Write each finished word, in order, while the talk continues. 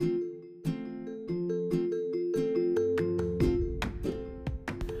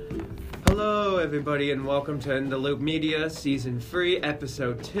everybody, and welcome to In the Loop Media, Season 3,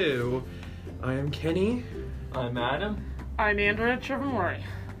 Episode 2. I am Kenny. I'm Adam. I'm Andrea Trevamori.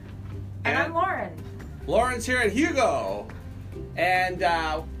 And I'm Lauren. Lauren's here and Hugo. And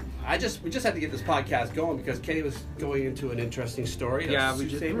we just had to get this podcast going because Kenny was going into an interesting story. Yeah,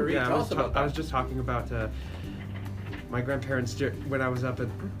 Tell I us about that. I was just talking about my grandparents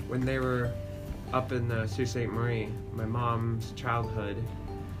when they were up in Sault Ste. Marie, my mom's childhood.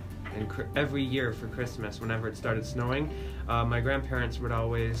 And every year for Christmas, whenever it started snowing, my grandparents would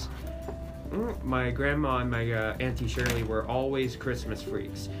always, my grandma and my Auntie Shirley were always Christmas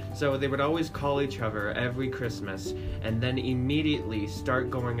freaks. So they would always call each other every Christmas and then immediately start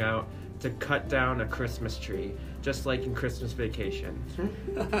going out to cut down a Christmas tree, just like in Christmas Vacation.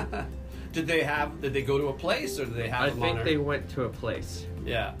 Did they go to a place or did they have I think they went to a place.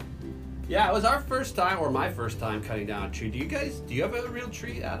 Yeah. Yeah, it was our first time, or my first time, cutting down a tree. Do you have a real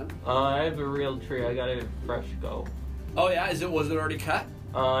tree, Adam? I have a real tree. I got it fresh go. Oh yeah, was it already cut?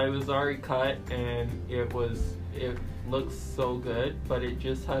 It was already cut, and it looks so good, but it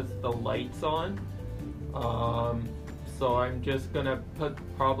just has the lights on. So I'm just gonna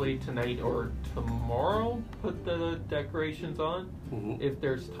probably tonight or tomorrow put the decorations on, if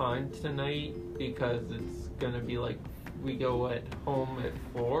there's time tonight, because it's gonna be like we go at home at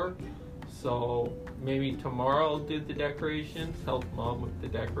 4. So maybe tomorrow I'll do the decorations, help Mom with the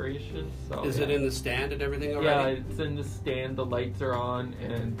decorations. So Is it in the stand and everything already? Yeah, it's in the stand, the lights are on,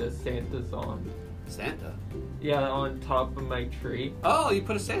 and the Santa's on. Santa? Yeah, on top of my tree. Oh, you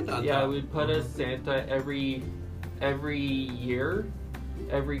put a Santa on top? Yeah, we put a Santa every year,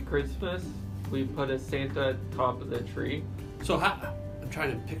 every Christmas. We put a Santa at top of the tree. So I'm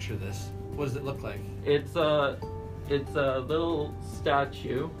trying to picture this. What does it look like? It's a little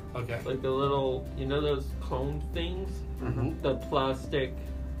statue. Okay. Like a little, those cone things? Mm-hmm. The plastic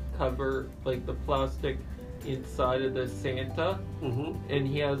cover, like the plastic inside of the Santa. Mm-hmm. And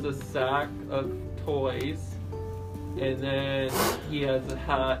he has a sack of toys. And then he has a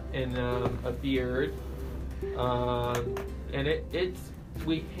hat and a beard. And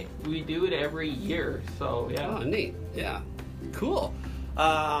we do it every year, so yeah. Oh, neat. Yeah. Cool.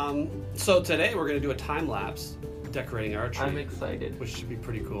 So today we're going to do a time lapse decorating our tree. I'm excited. Which should be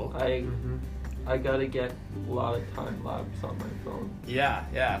pretty cool. I gotta get a lot of time lapse on my phone.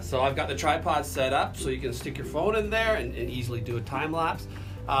 Yeah. So I've got the tripod set up so you can stick your phone in there and easily do a time lapse.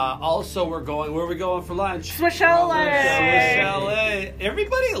 Also, where are we going for lunch? Swiss Chalet! Swiss Chalet.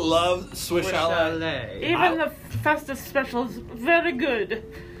 Everybody loves Swiss Chalet. Even the festive special is very good.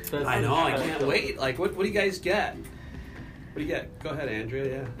 I know, I can't wait. Like, what do you guys get? What do you get? Go ahead,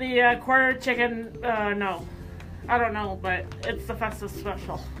 Andrea, yeah. The quarter chicken, no. I don't know, but it's the festive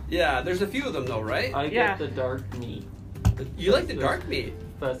special. Yeah, there's a few of them though, right? I get the dark meat. You like the dark meat?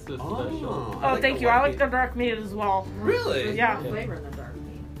 Festive special. Oh, thank you. I like the dark meat as well. Really? Yeah. Flavor in the dark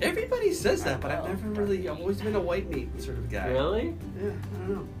meat. Everybody says that, but I've always been a white meat sort of guy. Really? Yeah, I don't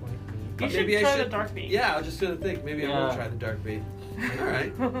know. You should try the dark meat. Yeah, I was just gonna think maybe I will try the dark meat. All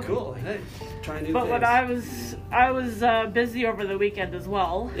right, cool. Hey, try new things. But when I was busy over the weekend as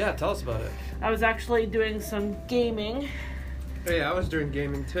well. Yeah, tell us about it. I was actually doing some gaming. Hey, I was doing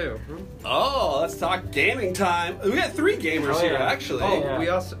gaming too. Oh, let's talk gaming time. We got 3 gamers here, actually. Oh, yeah. we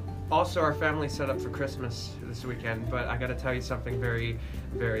also our family set up for Christmas this weekend, but I got to tell you something very,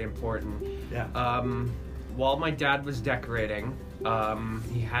 very important. Yeah. While my dad was decorating,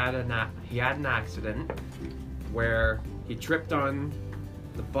 he had an accident where he tripped on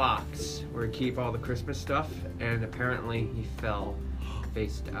the box where we keep all the Christmas stuff, and apparently he fell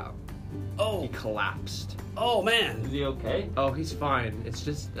face down. Oh. He collapsed. Oh, man. Is he okay? Oh, he's fine. It's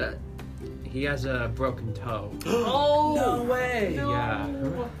just he has a broken toe. Oh, no way. No. Yeah.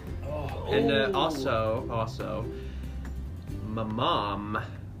 Oh. And also, my mom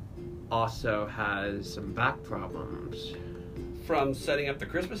also has some back problems. From setting up the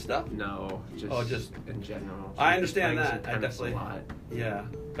Christmas stuff? No, just in general. I understand She that. bangs I her tennis definitely. a lot. Yeah.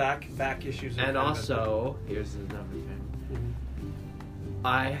 Back issues. And also, here's another thing.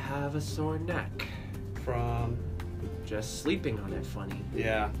 I have a sore neck. From. Just sleeping on it funny.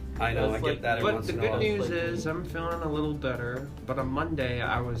 Yeah, I know. That's I get like- that every But once the in a good while. news is I'm feeling a little better. But on Monday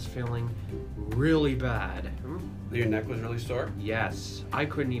I was feeling really bad. Your neck was really sore? Yes, I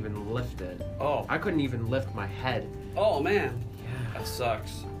couldn't even lift it. Oh. I couldn't even lift my head. Oh, man. Yeah. That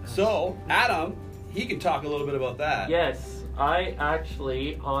sucks. So, Adam, he can talk a little bit about that. Yes, I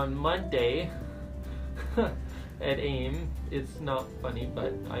actually, on Monday, at AIM, it's not funny,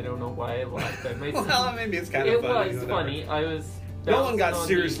 but I don't know why I laughed at myself. Well, maybe it's kind of It funny. was whatever. funny. I was No one got bouncing on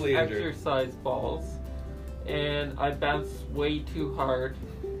seriously the injured. exercise balls, and I bounced way too hard.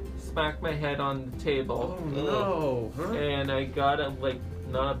 smacked my head on the table. Oh no! Huh? And I got a, like,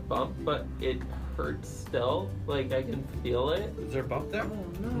 not a bump, but it hurts still. Like, I can feel it. Is there a bump there?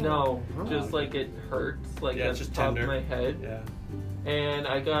 No, Oh. just like it hurts, like Yeah, at it's just the top tender. of my head. Yeah. And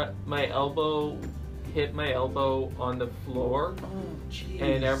I got my elbow, hit my elbow on the floor. Oh, jeez.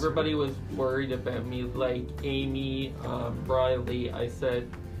 And everybody was worried about me, like Amy, Riley. I said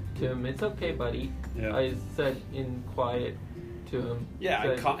to him, "It's okay, buddy." Yeah. I said in quiet to him. Yeah,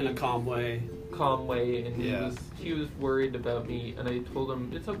 said, in a calm way. calm way, and Yeah. he was worried about me, and I told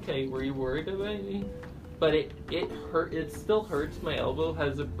him, "It's okay. Were you worried about me?" But it hurt. It still hurts. My elbow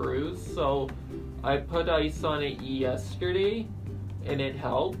has a bruise, so I put ice on it yesterday, and it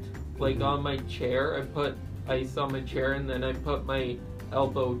helped. Like on my chair, I put ice on my chair, and then I put my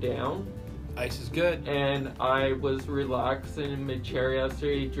elbow down, Ice is good. and I was relaxing in my chair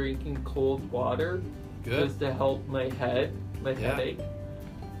yesterday, drinking cold water, Good. just to help my headache.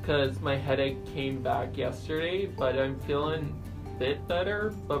 Because my headache came back yesterday, but I'm feeling a bit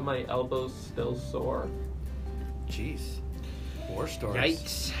better, but my elbow's still sore. Jeez. War stories.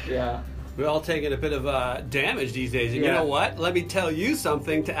 Yikes! Yeah. We're all taking a bit of damage these days. And you Yeah. know what? Let me tell you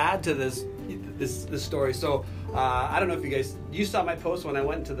something to add to this story. So, I don't know if you saw my post when I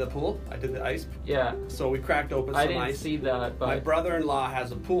went into the pool. I did the ice. Yeah. So we cracked open I some didn't ice. see that, My but... brother-in-law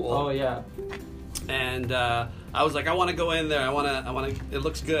has a pool. Oh, yeah. And I was like, I want to go in there. I want to. It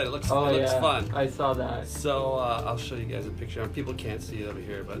looks good. It looks Yeah. fun. I saw that. So I'll show you guys a picture. People can't see it over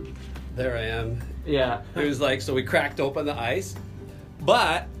here, but there I am. Yeah. It was like, so we cracked open the ice,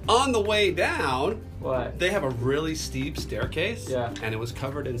 but on the way down, What? they have a really steep staircase, Yeah. and it was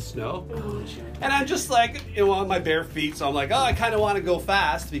covered in snow. And I'm just like, on my bare feet, so I'm like, oh, I kind of want to go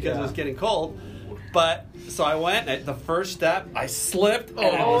fast because it Yeah. was getting cold. But so I went. At the first step, I slipped, and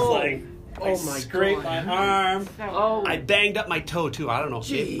I was Oh. like, I Oh my scraped God. my arm. Oh. I banged up my toe too. I don't know.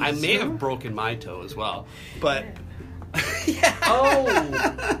 Jeez. I may have broken my toe as well, but yeah.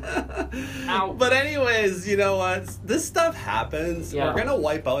 Oh. Ow. But anyways, you know what? This stuff happens. Yeah. We're gonna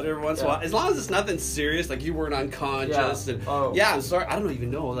wipe out every once in a Yeah. while, as long as it's nothing serious. Like you weren't unconscious, Yeah. and Oh. yeah, I'm sorry. I don't even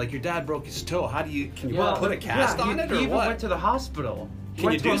know. Like your dad broke his toe. How do you? Can you Yeah. put a cast Yeah, on it he or even what? went to the hospital. Can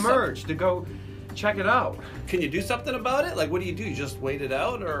went you to do something? Emerge to go check it out. Can you do something about it? Like, what do? You just wait it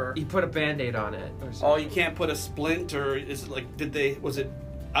out, or? He put a Band-Aid on it. Or Oh, something. you can't put a splint, or is it like? Was it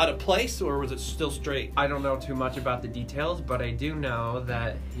out of place, or was it still straight? I don't know too much about the details, but I do know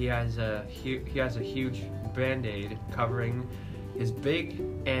that he has a huge Band-Aid covering his big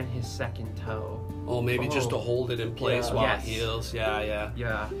and his second toe. Oh, maybe just to Oh. hold it in place Yeah. while Yes. it heals.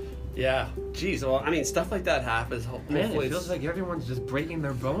 Yeah. Yeah, Jeez, well, I mean, stuff like that happens. man, Hopefully it feels it's- like everyone's just breaking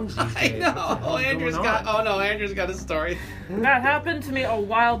their bones these I days. know. What the hell is Andrew's going got. on? Oh no, Andrew's got a story. That happened to me a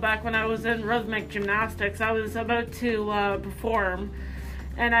while back when I was in rhythmic gymnastics. I was about to perform,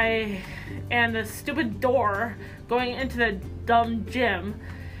 and the stupid door going into the dumb gym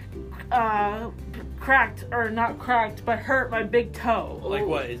cracked, or not cracked, but hurt my big toe. Like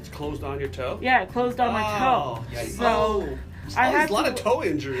what? It's closed on your toe? Yeah, it closed on my toe. Yeah. So I There's had a lot to, of toe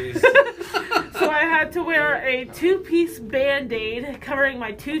injuries. so I had to wear a two-piece Band-Aid covering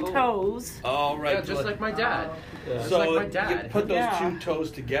my two toes. Oh, right. Yeah, just like my dad. Yeah. Just so like my you dad. put those Yeah. two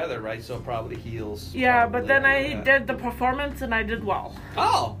toes together, right? So it probably heals. Yeah, probably. but then I Yeah. did the performance and I did well.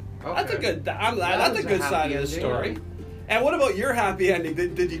 Oh, that's a Okay. good. I'm glad. That That's a was a good happy side of the ending. story. And what about your happy ending?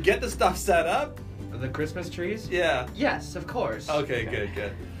 Did you get the stuff set up? The Christmas trees? Yeah. Yes, of course. Okay,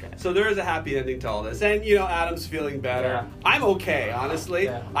 good. So there is a happy ending to all this, and Adam's feeling better. Yeah. I'm okay, honestly.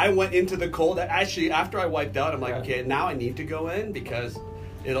 Yeah. I went into the cold. Actually, after I wiped out, I'm like, Yeah. okay, now I need to go in because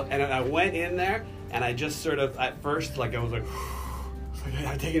it'll. And I went in there, and I just sort of at first, like I was like,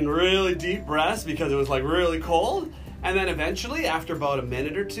 I'm taking really deep breaths because it was like really cold, and then eventually, after about a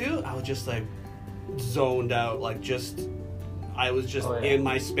minute or two, I was just like zoned out, like just. I was just Oh, yeah. in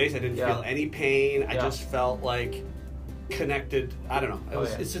my space. I didn't Yeah. feel any pain. I Yeah. just felt like connected. I don't know. It Oh,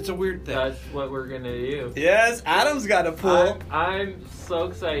 was, yeah. it's a weird thing. That's what we're gonna do. Yes, Adam's got a pool. I'm so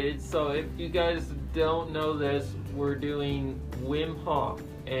excited. So if you guys don't know this, we're doing Wim Hof,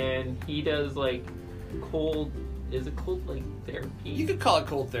 and he does like cold. Is it cold like therapy? You could call it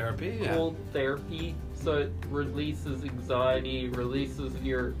cold therapy. Yeah. Cold therapy. So it releases anxiety, releases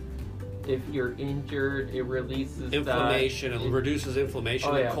your. If you're injured, it releases Inflammation. That. It reduces inflammation.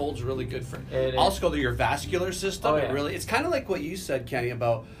 Oh, The yeah. cold's really good for. And Also, to your vascular system. Oh, It yeah. really. It's kind of like what you said, Kenny,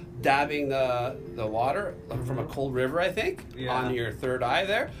 about dabbing the water from a cold river. I think Yeah. on your third eye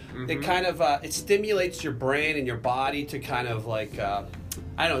there. It Mhm. kind of it stimulates your brain and your body to kind of like I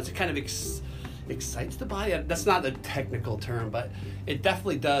don't know. It's kind of excites the body. That's not the technical term, but it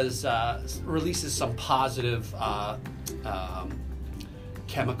definitely does releases some positive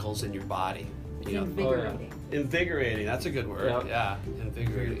chemicals in your body. You know, Invigorating. invigorating. That's a good word. Yep. Yeah,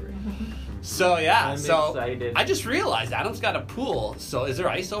 invigorating. So yeah, I'm so excited. I just realized Adam's got a pool. So is there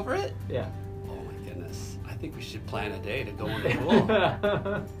ice over it? Yeah. Oh my goodness! I think we should plan a day to go in the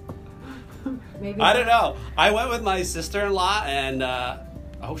pool. Maybe I don't know. I went with my sister-in-law, and I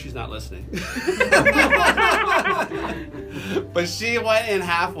hope she's not listening. But she went in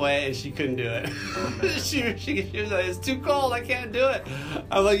halfway, and she couldn't do it. she was like, "It's too cold. I can't do it."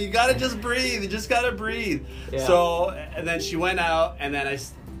 I'm like, "You gotta just breathe. You just gotta breathe." Yeah. So, and then she went out, and then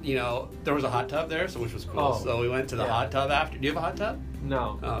there was a hot tub there, so which was cool. Oh, So we went to the yeah. hot tub after. Do you have a hot tub?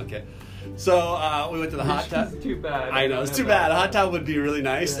 No. Oh, okay. So we went to the hot tub. It's too bad. I know, it's too bad. A hot tub would be really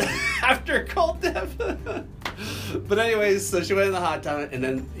nice Yeah. after a cold dip. But anyways, so she went in the hot tub, and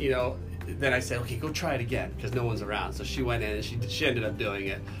then, then I said, okay, go try it again, because no one's around. So she went in, and she ended up doing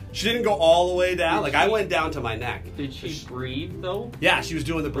it. She didn't go all the way down. Did I she- went down to my neck. Did she breathe though? Yeah, she was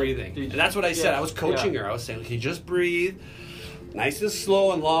doing the breathing. Did And you- that's what I said. yeah, I was coaching yeah. her. I was saying, okay, just breathe. Nice and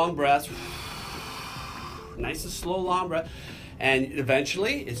slow and long breaths. Nice and slow, long breath. And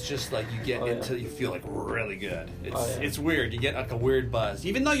eventually, it's just like you get you feel like really good. It's weird. You get like a weird buzz,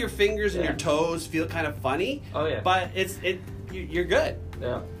 even though your fingers and your toes feel kind of funny. Oh yeah. But you're good.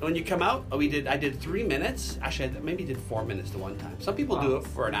 Yeah. When you come out, I did 3 minutes. Actually, I maybe did 4 minutes the one time. Some people do it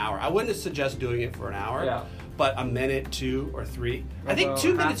for an hour. I wouldn't suggest doing it for an hour. Yeah. But a minute, 2 or 3. I think About 2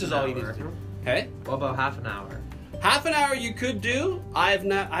 half minutes is an all you need hour. to do. Okay. What about half an hour? Half an hour you could do. I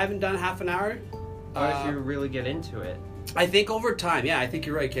haven't done half an hour. Or if you really get into it. I think over time, yeah, I think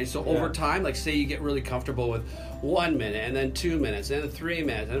you're right, Kate. So over time, like say you get really comfortable with 1 minute, and then 2 minutes, and then 3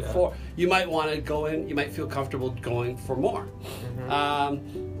 minutes, and 4. You might want to go in. You might feel comfortable going for more.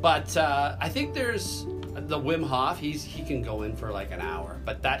 But I think there's the Wim Hof. He can go in for like an hour,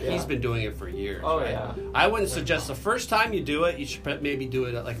 but he's been doing it for years. Oh, right? yeah. I wouldn't suggest the first time you do it. You should maybe do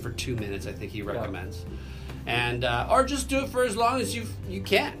it like for 2 minutes. I think he recommends. And or just do it for as long as you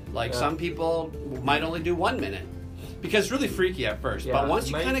can. Like some people might only do 1 minute. Because it's really freaky at first, but once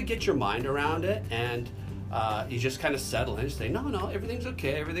you kind of get your mind around it and you just kind of settle in and say, no, everything's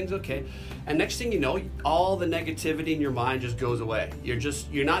okay. And next thing you know, all the negativity in your mind just goes away.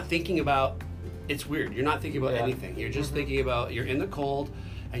 You're not thinking about, it's weird, you're not thinking about anything. You're just thinking about, you're in the cold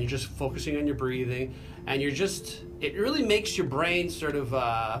and you're just focusing on your breathing. And it really makes your brain sort of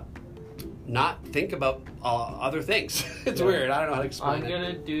not think about other things. It's weird, I don't know how to explain I'm it.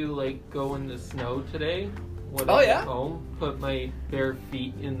 gonna do go in the snow today. When Oh, I yeah? get home, put my bare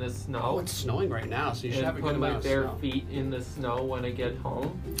feet in the snow. Oh, it's snowing right now, so you should have a put good my amount of bare snow. feet in the snow when I get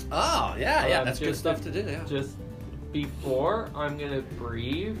home. Oh, yeah, that's good just stuff to do, yeah. Just before, I'm gonna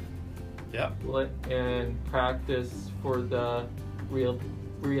breathe Yep. and practice for the real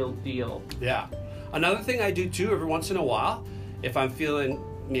deal. Yeah. Another thing I do too, every once in a while, if I'm feeling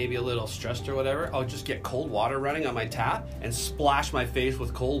maybe a little stressed or whatever, I'll just get cold water running on my tap and splash my face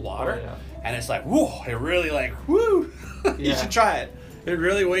with cold water. Oh, yeah. And it's like, whoo, it really whoo. You Yeah. should try it. It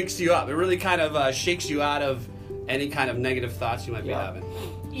really wakes you up. It really kind of shakes you out of any kind of negative thoughts you might be having.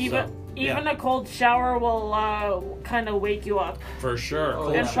 Even a cold shower will kind of wake you up. For sure. Oh,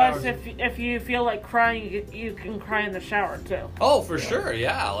 Cold yeah. And showers. plus, if you feel like crying, you can cry in the shower too. Oh, for sure,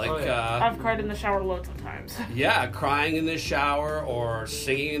 yeah. Like, Oh, yeah. I've cried in the shower loads of times. yeah, crying in the shower or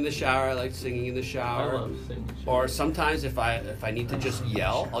singing in the shower. I like singing in the I shower. love singing. Or sometimes if I need to just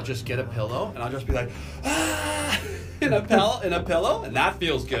yell, I'll just get a pillow and I'll just be like, ah, in a pillow, and that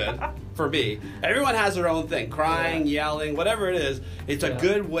feels good for me. Everyone has their own thing, crying, yelling, whatever it is. It's a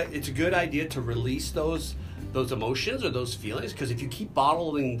good way. It's a good idea to release those emotions or those feelings, because if you keep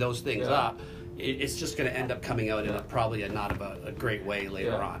bottling those things up, it's just going to end up coming out in probably not a great way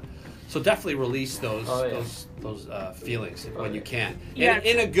later on. So definitely release those feelings when you can,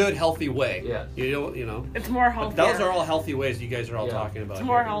 in a good, healthy way. Yeah. You know. It's more But healthier. those are all healthy ways you guys are all talking about. It's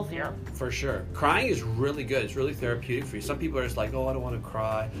more here. healthier. For sure. Crying is really good. It's really therapeutic for you. Some people are just like, oh, I don't want to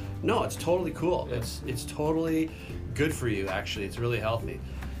cry. No, it's totally cool. Yeah. It's totally good for you, actually. It's really healthy.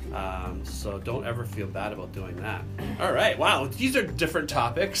 So don't ever feel bad about doing that. All right. Wow. These are different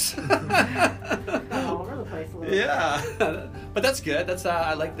topics. all over the place a little. Yeah. But that's good. That's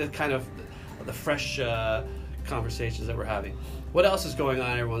I like the kind of the fresh conversations that we're having. What else is going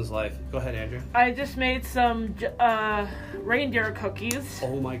on in everyone's life? Go ahead, Andrea. I just made some reindeer cookies.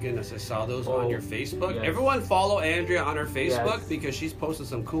 Oh my goodness, I saw those on your Facebook. Yes. Everyone follow Andrea on her Facebook Yes. because she's posted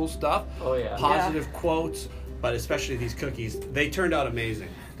some cool stuff. Oh yeah. Positive quotes, but especially these cookies. They turned out amazing.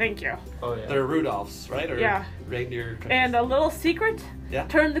 Thank you. Oh yeah. They're Rudolph's, right? Or Yeah. reindeer cookies. And a little secret, Yeah.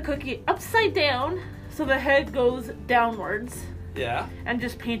 turn the cookie upside down so the head goes downwards. Yeah. and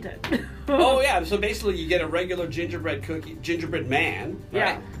just paint it. Oh yeah. So basically, you get a regular gingerbread man, right?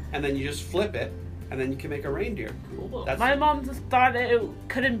 Yeah. And then you just flip it, and then you can make a reindeer. Cool. That's My mom just thought it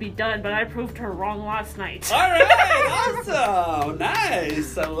couldn't be done, but I proved her wrong last night. all right. Awesome.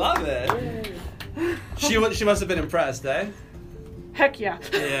 Nice. I love it. She must have been impressed, eh? Heck yeah.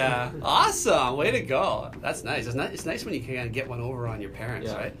 Yeah. Awesome. Way to go. That's nice. It's nice when you can kind of get one over on your parents,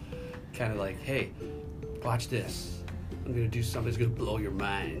 Yeah. right? Kind of like, hey, watch this. I'm going to do something that's going to blow your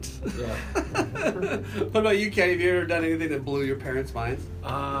mind. Yeah. What about you, Kenny? Have you ever done anything that blew your parents' minds?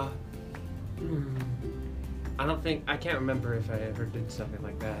 I can't remember if I ever did something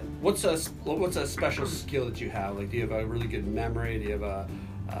like that. What's a special skill that you have? Like, do you have a really good memory? Do you have a...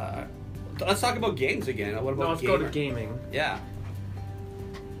 let's talk about games again. What about No, let's gamer? go to gaming. Yeah.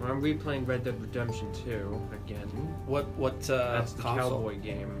 I'm replaying Red Dead Redemption 2 again. What That's the console? cowboy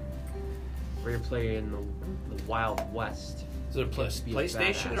game where you're playing the Wild West. Is it a Be a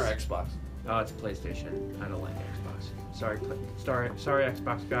PlayStation or badass. Xbox? Oh, it's PlayStation. I don't like Xbox. Sorry,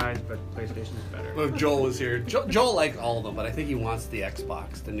 Xbox guys, but PlayStation is better. Well, if Joel was here, Joel liked all of them, but I think he wants the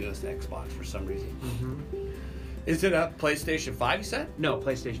Xbox, the newest Xbox, for some reason. Mm-hmm. Is it a PlayStation 5, you said? No,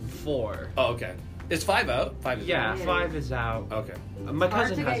 PlayStation 4. Oh, okay. Is 5 out? 5 is Yeah, out. 5 is out. Okay. My Hard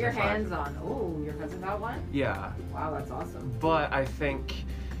cousin to has get your a 5. hands on. Oh, your cousin got one? Yeah, Wow, that's awesome. but I think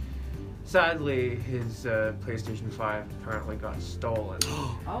sadly his PlayStation 5 apparently got stolen.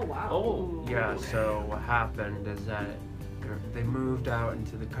 Oh, wow. Oh. Yeah, so what happened is that they moved out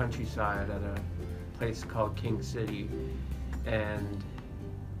into the countryside at a place called King City, and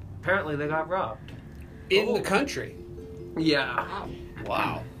apparently they got robbed. In the country. Yeah. Wow.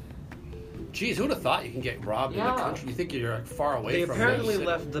 Wow. Jeez, who'd have thought you can get robbed in the Yeah. country? You think you're like far away They from apparently the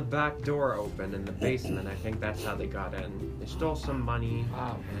left the back door open in the basement. I think that's how they got in. They stole some money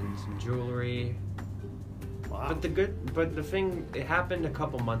Wow. and some jewelry. Wow. But the thing, it happened a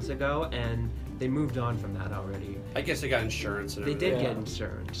couple months ago, and they moved on from that already. I guess they got insurance and They everything. did Yeah. get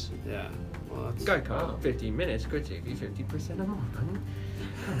insurance. Yeah. Well, that's... Geico, Wow. 15 minutes could save you 50% or more money.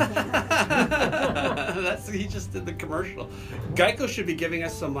 That's he just did the commercial. Geico should be giving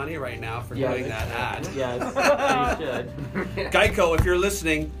us some money right now for doing they that ad. should. Yes, they should. Geico, if you're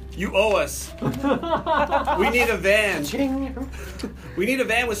listening, you owe us. We need a van. Ching. We need a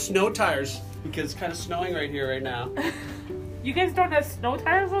van with snow tires because it's kind of snowing right here right now. You guys don't have snow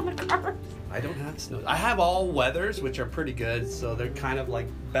tires on the car? I don't have snow. I have all weathers, which are pretty good, so they're kind of like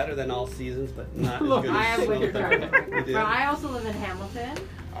better than all seasons, but not as good as I have snow winter tires. tires. You do? But I also live in Hamilton,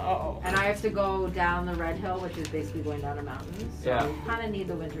 Oh. and I have to go down the Red Hill, which is basically going down a mountain. So Yeah. you kind of need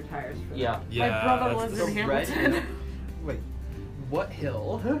the winter tires for Yeah. Yeah, My brother that's lives the- in Red Hamilton. Hill? Wait, what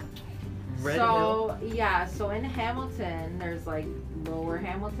hill? Red so Hill? yeah, so in Hamilton, there's like lower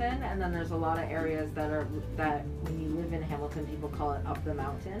Hamilton, and then there's a lot of areas that when you live in Hamilton, people call it up the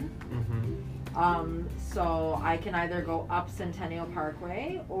mountain. Mm-hmm. So I can either go up Centennial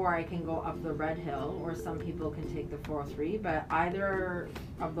Parkway, or I can go up the Red Hill, or some people can take the 403. But either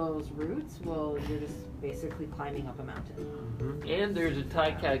of those routes, you're just basically climbing up a mountain. And there's a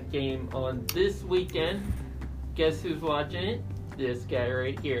Tie-Cat game on this weekend. Guess who's watching it? This guy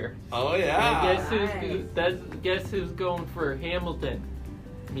right here. Oh And yeah. guess who's going for Hamilton?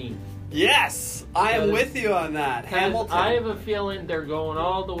 Me. Yes, I am with you on that. 'Cause Hamilton. I have a feeling they're going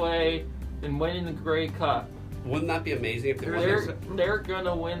all the way and winning the Grey Cup. Wouldn't that be amazing if they won? They're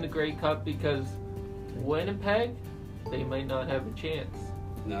gonna win the Grey Cup because Winnipeg, they might not have a chance.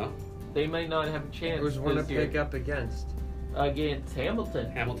 No, They might not have a chance Who's one to this year pick up against? against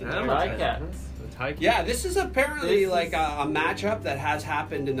Hamilton. Hamilton. Tie-Cats. The Tie-Cats. Yeah, this is apparently This like is- a matchup that has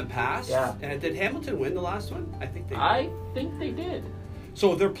happened in the past. Yeah. And did Hamilton win the last one? I think they did. I think they did.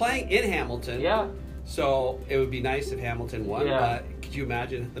 So they're playing in Hamilton. Yeah. So it would be nice if Hamilton won. Yeah. But could you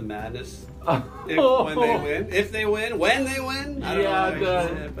imagine the madness when they win? If they win, when they win? I don't know how I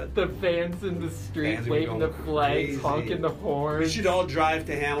should say it, but the fans in the street Fans would be waving the going flags, crazy. honking the we horns. should all drive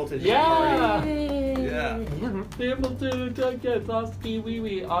to Hamilton. Yeah. Yeah. Hamilton, Tie-Cats, Oski Wee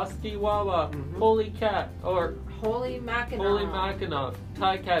Wee, Oski Wawa, Mhm. Holy Cat, or Holy Mackinac. Holy Mackinac,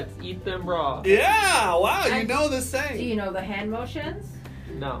 Tie-Cats, eat them raw. Yeah. Wow. You And know the Do saying. you know the hand motions?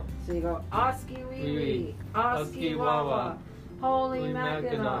 No. So you go Oski Wee Wee Wee, Oski Oski Wawa, Wawa, Holy Holy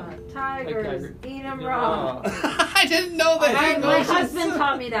Mackinac, Mackinac, Tigers, Tiger, eat 'em Eat 'em raw. I didn't know the hand My motions. husband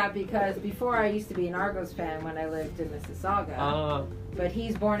taught me that because before I used to be an Argos fan when I lived in Mississauga. But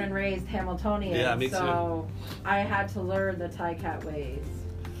he's born and raised Hamiltonian, Yeah, me so I had to learn the Tie-Cat ways.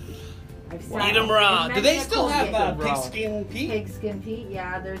 I've sat Eat 'em raw. in Do many they a still cold have game. Raw. Pigskin Pete? Pigskin Pete?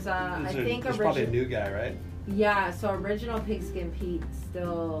 Yeah, there's I think There's probably a originally. new guy, right? Yeah, so original Pigskin Pete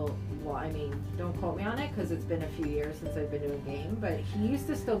still, well, I mean, don't quote me on it because it's been a few years since I've been to a game, but he used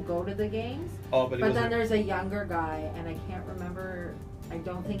to still go to the games. Oh, but then there's a younger guy, and I can't remember, I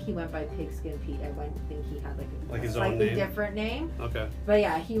don't think he went by Pigskin Pete. I think he had like a his own slightly name? different name. Okay. But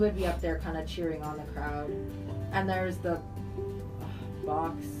yeah, he would be up there kind of cheering on the crowd. And there's the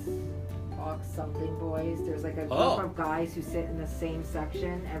box something boys. There's like a group of guys who sit in the same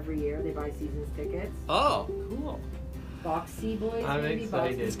section every year. They buy seasons tickets. Oh, Cool. Boxy boys, I'm maybe.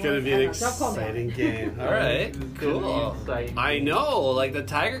 excited. Boxy it's boys? gonna be I an don't know. Don't quote me on it. exciting game. All right, It's gonna be cool. exciting. I know, like the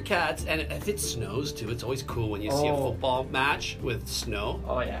Tiger Cats, and if it snows too, it's always cool when you see a Oh. football match with snow.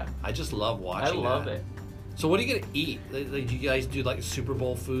 Oh yeah. I just love I watching love that. it. So what are you gonna eat? Like, you guys do like Super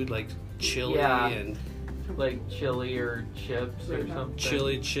Bowl food, like chili Yeah. and Like chili or chips or something.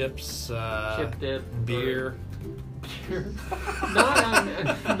 chili chips, Chip dip. beer. not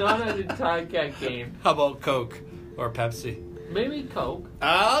on a Tiger game. How about Coke or Pepsi? Maybe Coke.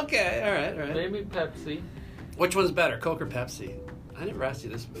 Okay, all right. Maybe Pepsi. Which one's better, Coke or Pepsi? I never asked you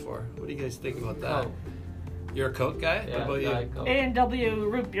this before. What do you guys think about that? Coke. You're a Coke guy? Yeah, what about you? Diet Coke. A&W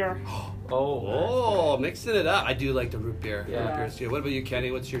root beer. Oh, mixing it up. I do like the root beer. Yeah. Root beer's good. What about you,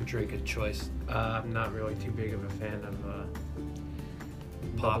 Kenny? What's your drink of choice? I'm not really too big of a fan of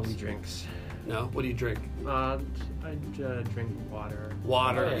Pops? bubbly drinks. No? What do you drink? I drink water.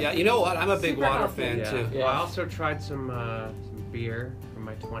 Water. Oh, yeah. Yeah, you know what? I'm a big Super water healthy. fan too. Yeah. I also tried some beer for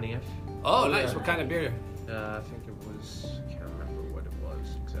my 20th. Oh, Oh, nice. yeah. What kind of beer? I think it was, can't remember what it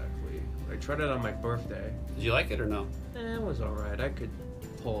was exactly. I tried it on my birthday. Did you like it or no? It was alright. I could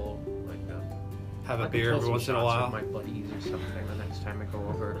pull like Have I a could beer pull every some once in a shots while. with my buddies or something the next time I go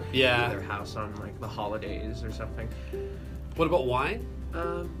over Yeah. to their house on like the holidays or something. What about wine?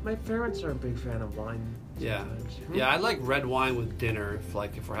 My parents are a big fan of wine. Yeah. sometimes. Yeah, I like red wine with dinner. If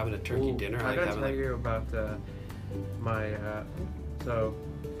we're having a turkey Ooh, dinner, I I like gotta having tell like. you about my so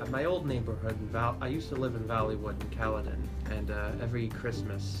at my old neighborhood in I used to live in Valleywood in Caledon, and every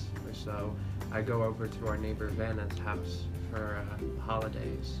Christmas or so I go over to our neighbor Vanna's house for the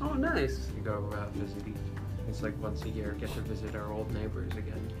holidays. Oh, nice. We go visit it's like once a year, get to visit our old neighbors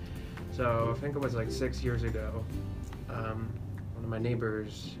again. So I think it was like 6 years ago. One of my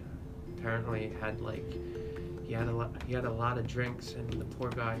neighbors apparently had he had a lot of drinks, and the poor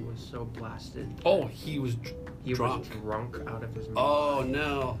guy was so blasted. Oh, he was He drunk. was drunk out of his mind. Oh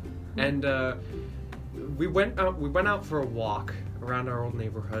no. And we went out for a walk around our old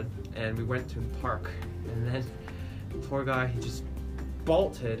neighborhood, and we went to the park, and then the poor guy he just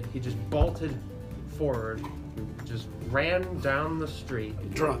bolted forward, he just ran down the street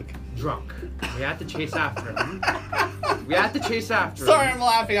Drunk. drunk. We had to chase after him. Sorry, I'm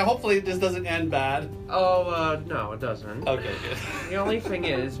laughing. Hopefully this doesn't end bad. Oh, no, it doesn't. Okay, good. The only thing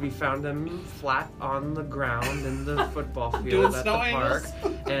is, we found him flat on the ground in the football Doing field at the snow park,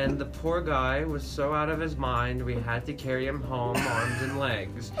 angles? and the poor guy was so out of his mind, we had to carry him home, arms and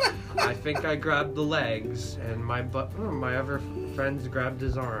legs. I think I grabbed the legs, and my other friends grabbed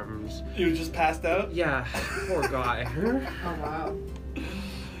his arms. You just passed out? Yeah, poor guy. Oh wow.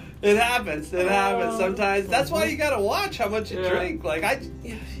 It happens. Sometimes. That's why you gotta watch how much you Yeah. drink. Like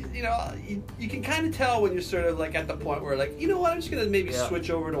you can kind of tell when you're sort of like at the point where like, you know what, I'm just gonna maybe Yeah.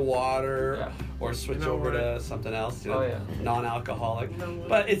 switch over to water Yeah. or switch You know over what? to something else, Oh, yeah. non-alcoholic. You know what?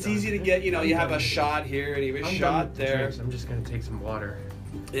 But it's easy to get. You know, I'm you have done a with shot here and you have a I'm done shot with the there. drinks. I'm just gonna take some water.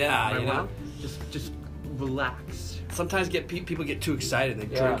 Yeah, I you know. want- just relax. Sometimes people get too excited. They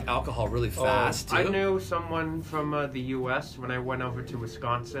Yeah. drink alcohol really Oh, fast too. I knew someone from the U.S. when I went over to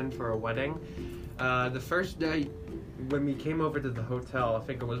Wisconsin for a wedding. The first day when we came over to the hotel, I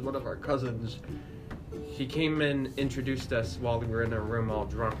think it was one of our cousins. He came and introduced us while we were in a room all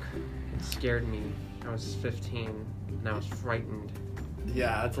drunk. It scared me. I was 15 and I was frightened.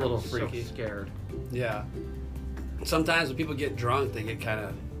 Yeah, it's a little I was freaky. So scared. Yeah. Sometimes when people get drunk, they get kind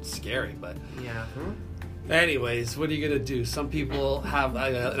of scary, but. Yeah. Anyways, what are you gonna do? Some people have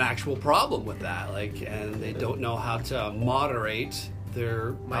an actual problem with that, and they don't know how to moderate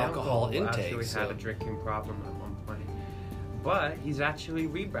their My alcohol uncle intake. actually So had a drinking problem at one point, but he's actually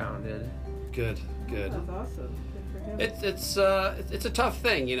rebounded. good. That's awesome. Good for him. It's a tough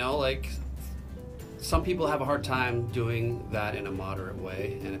thing, some people have a hard time doing that in a moderate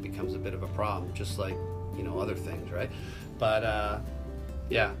way, and it becomes a bit of a problem, just like other things, right? But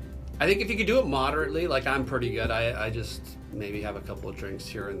yeah. I think if you could do it moderately, like I'm pretty good. I just maybe have a couple of drinks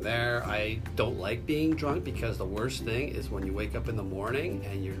here and there. I don't like being drunk because the worst thing is when you wake up in the morning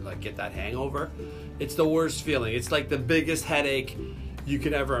and you get that hangover. It's the worst feeling. It's like the biggest headache you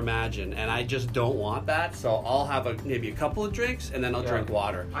could ever imagine, and I just don't want that. So I'll have maybe a couple of drinks, and then I'll drink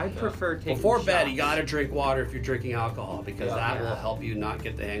water. I prefer taking Before bed, shots. you gotta drink water if you're drinking alcohol because Yeah. that will Yeah. help you not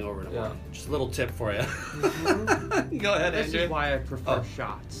get the hangover in the Yeah. morning. Just a little tip for you. Mm-hmm. Go ahead, This Andrew. is why I prefer Oh.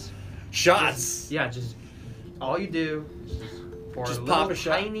 shots. Shots. Yeah, just all you do is just pour Just a pop little a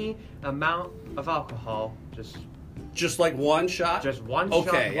shot? tiny amount of alcohol. Just like one shot. Just one Okay,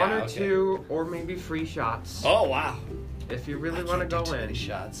 shot, yeah, one or okay. two, or maybe 3 shots. Oh wow. If you really I want to can't do go too in. many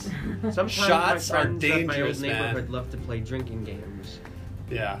shots. Sometimes Shots my are friends at my old dangerous, man. neighborhood love to play drinking games.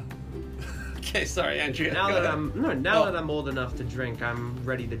 Yeah. Okay, sorry, Andrew. Now Go that ahead. that I'm old enough to drink, I'm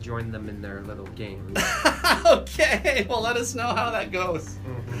ready to join them in their little games. Okay, well, let us know how that goes.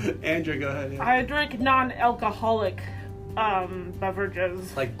 Mhm. Andrew, go ahead. Yeah. I drink non-alcoholic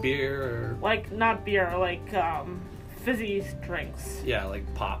beverages, Like beer or like not beer, like fizzy drinks. yeah, like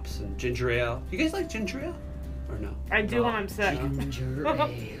pops and ginger ale. You guys like ginger ale or no? I do when I'm sick. Ginger ale.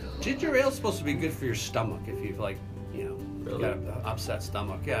 Ginger ale is supposed to be good for your stomach if you've like, you know, Really? got an upset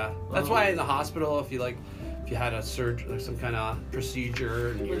stomach. Yeah, that's Oh. why in the hospital if you had a surgery, like some kind of procedure,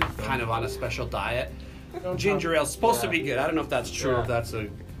 and you're kind of on a special diet, ginger ale's supposed to be good. I don't know if that's true. Yeah. If that's a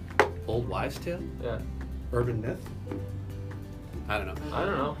old wives' tale, Yeah. urban myth. I don't know. I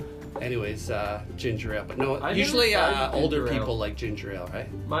don't know. Anyways, ginger ale, but no. I never Usually, tried older ginger ale. people like ginger ale,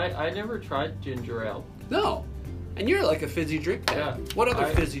 right? I never tried ginger ale. No. And you're like a fizzy drink guy. Yeah. What other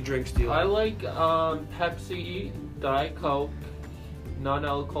I- fizzy drinks do you I like? like Pepsi, Diet Coke,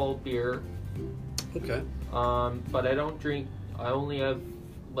 non-alcohol beer. Okay. But I don't drink. I only have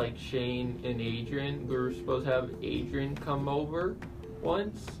like Shane and Adrian. We were supposed to have Adrian come over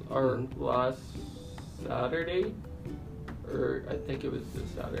once, or Mhm. last Saturday, or I think it was this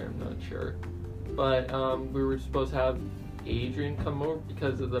Saturday. I'm not sure. But we were supposed to have Adrian come over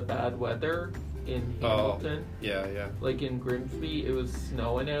because of the bad weather in Oh. Hamilton. Yeah, yeah. Like in Grimsby, it was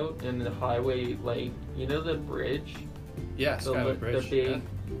snowing out, and the highway, like the bridge, Yeah, the, Skyway Bridge. the big,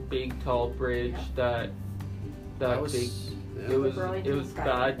 yeah. big tall bridge that That was. big. Yeah. It was Burlington Skyway.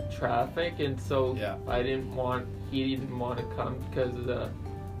 bad traffic, and so Yeah. he didn't want to come because of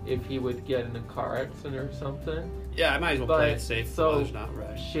if he would get in a car accident or something. Yeah, I might as well But, play it safe. so- while there's not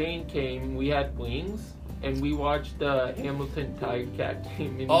rush. Shane came. We had wings, and we watched the Hamilton Tiger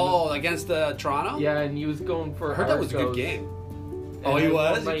game. And Oh, against the Toronto? yeah, and he was going for. I heard that was a good Argos. game. And Oh, he I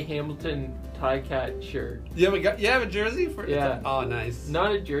wore was? my Hamilton Cat shirt. You have a jersey for Yeah. Oh, nice.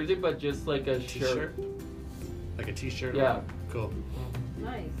 Not a jersey, but just like a T-shirt. shirt. Like a T-shirt. Yeah. Cool.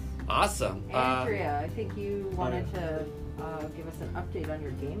 Nice. Awesome. Andrea, I think you wanted to give us an update on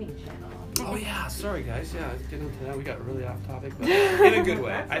your gaming channel. Oh yeah, sorry guys. Yeah, let's get into that. We got really off topic, but in a good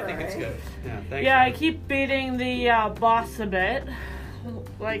way. That's I think it's alright. good. Yeah, thanks. Yeah, I keep beating the boss a bit,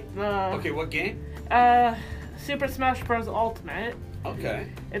 like the Okay, what game? Super Smash Bros. Ultimate. Okay.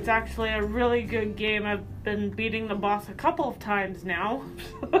 It's actually a really good game. I've been beating the boss a couple of times now.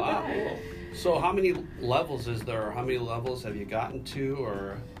 Wow. So how many levels is there? Or how many levels have you gotten to,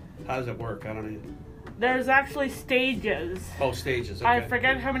 or how does it work? I don't even. There's actually stages. Oh, stages. Okay. I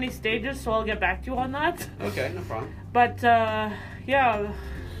forget how many stages, so I'll get back to you on that. Okay, no problem. But yeah,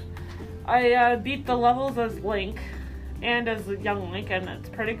 I beat the levels as Link and as a young Link, and it's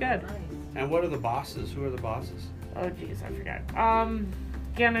pretty good. Nice. And what are the bosses? Who are the bosses? Oh jeez, I forgot.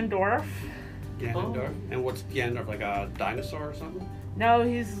 Ganondorf. Ganondorf. And what's Ganondorf, like a dinosaur or something? No,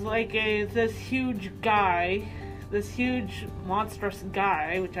 he's like this huge guy, this huge monstrous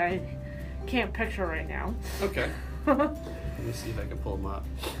guy, which I can't picture right now. Okay. Let me see if I can pull him up.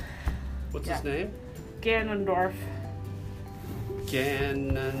 What's his Yeah. name? Ganondorf.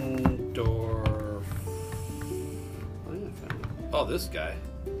 Ganondorf. Oh, yeah, I found him. Oh, this guy.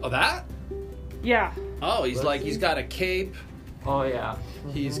 Oh, that? Yeah, Oh, he's Let's like, see. he's got a cape. Oh yeah.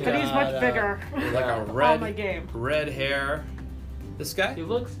 He's but got he's much bigger. like a On my red, game. red hair. This guy? He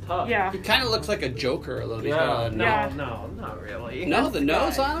looks tough. Yeah. He kind of looks like a Joker a little bit. He's Yeah. got a No, Yeah. no, not really. No, the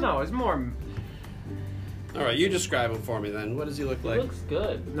nose on him? No, it's more. All right, you describe him for me then. What does he look He like? looks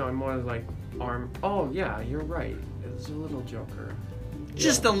good. No, more like arm. Oh yeah, you're right. It's a little Joker.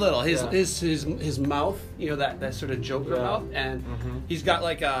 Just a little. His Yeah. his mouth, you know, that sort of Joker Yeah. mouth, and Mhm. he's got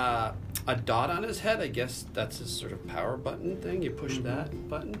like a dot on his head. I guess that's his sort of power button thing. You push that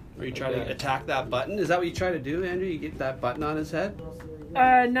button, or you try to Okay. attack that button. Is that what you try to do, Andrew? You get that button on his head?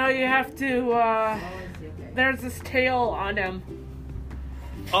 No, you have to. Okay. There's this tail on him.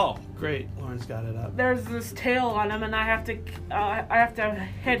 Oh, great. Lauren's got it up. There's this tail on him, and I have to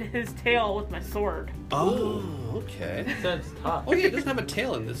hit his tail with my sword. Oh, okay. Sounds tough. Oh yeah, he doesn't have a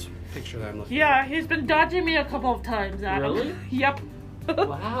tail in this picture that I'm looking Yeah, he's been dodging me a couple of times, Adam. Really? Yep.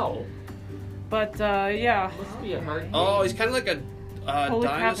 Wow. But yeah. Must be a hard game. Oh, he's kind of like Holy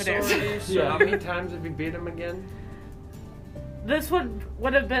crap, it is. dinosaurs. So how many times have you beat him again? This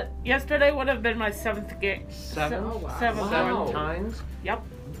would have been yesterday. Would have been my 7th game. Seven? Oh, wow. Seventh Wow. one. 7 times? Yep.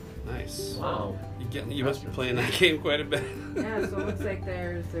 Nice. Wow. You must be playing that game quite a bit. Yeah, so it looks like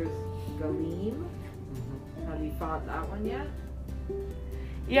there's Galeem. Mm-hmm. Have you fought that one yet?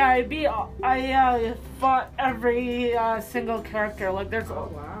 Yeah, I fought every single character. Like there's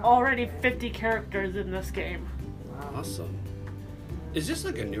Oh, wow. already 50 characters in this game. Wow. Awesome. Is this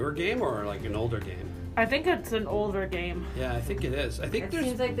like a newer game or like an older game? I think it's an older game. Yeah, I think it is. I think It there's.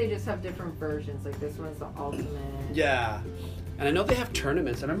 seems like they just have different versions. Like this one's the ultimate. Yeah. And I know they have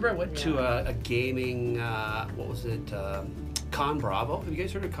tournaments. I remember I went to Yeah. a gaming, what was it? Con Bravo. Have you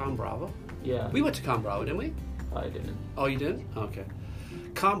guys heard of Con Bravo? Yeah. We went to Con Bravo, didn't we? I didn't. Oh, you did? Okay.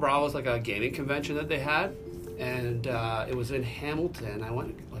 Con Bravo was like a gaming convention that they had, and it was in Hamilton. I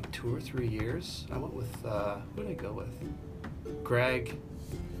went like 2 or 3 years. I went with, who did I go with? Greg,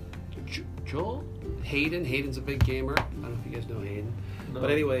 Joel? Hayden. Hayden's a big gamer. I don't know if you guys know Hayden. No.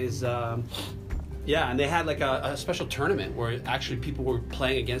 But anyways, yeah, and they had like a special tournament where actually people were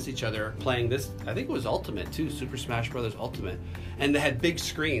playing against each other, playing this, I think it was Ultimate too, Super Smash Brothers Ultimate. And they had big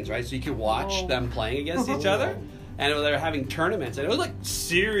screens, right? So you could watch Oh. them playing against each other. And they were having tournaments. And it was like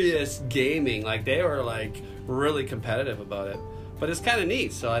serious gaming. Like they were like really competitive about it. But it's kind of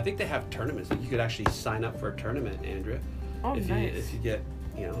neat. So I think they have tournaments. Like you could actually sign up for a tournament, Andrea. Oh, if nice. you get,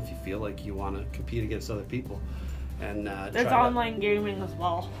 if you feel like you want to compete against other people. And There's try to- online gaming as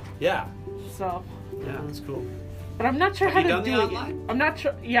well. Yeah. So, Yeah, that's cool. but I'm not sure Have how you to done do the it. online? I'm not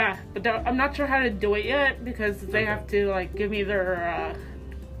sure. Yeah, but I'm not sure how to do it yet because they Okay. have to like give me their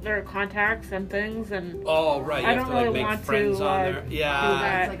contacts and things and. Oh, right. You I have don't to like really make want friends to, on do there. that.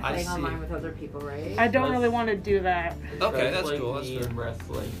 Yeah. It's like I playing see. online with other people, right? I don't That's- really want to do that. Okay, that's like cool. That's me fair. in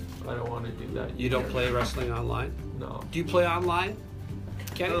wrestling. I don't want to do that. You don't either. play wrestling online? No. Do you play online?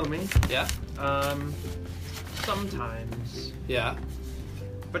 Kenny? Oh, me? Yeah. Sometimes, Yeah.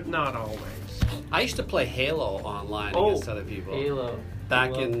 but not always. I used to play Halo online Oh, against other people. Halo. Back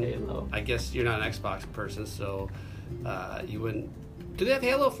I love in, Halo. I guess you're not an Xbox person, so you wouldn't. Do they have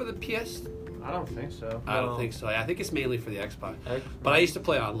Halo for the PS? I don't think so. I don't No. think so. I think it's mainly for the Xbox. Xbox. But I used to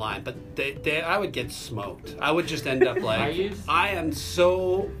play online, but I would get smoked. I would just end up like I am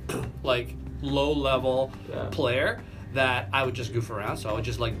so like low level Yeah. player that I would just goof around. So I would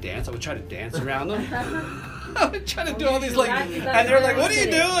just like dance. I would try to dance around them. I would try to do all these like, That's and they're like, "What are you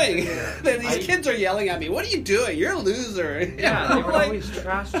kidding. doing?" Then these kids are yelling at me. "What are you doing? You're a loser." Yeah, they I'm would like- always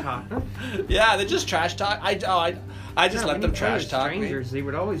trash talk. Yeah, they just trash talk. I just let when them you play trash with talk me. strangers, they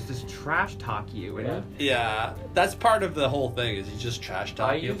would always just trash talk you. And Yeah. Yeah, that's part of the whole thing is you just trash I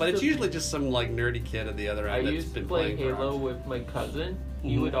talk you, used but it's to- usually just some like nerdy kid at the other I end that's used to been play playing for Halo hours. with my cousin.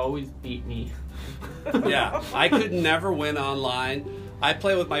 He Mhm. would always beat me. Yeah, I could never win online. I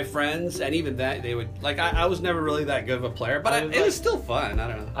play with my friends, and even that they would like. I was never really that good of a player, but I was it was like- still fun. I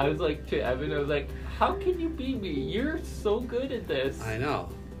don't know. I was like to Evan, I was like, "How can you beat me? You're so good at this." I know.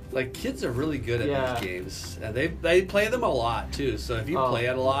 Like kids are really good at Yeah. these games, and they play them a lot too. So if you Oh. play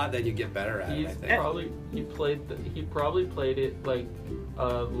it a lot, then you get better at it. I He's think. he probably played it like a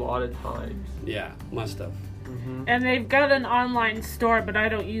lot of times. Yeah, must have. And they've got an online store, but I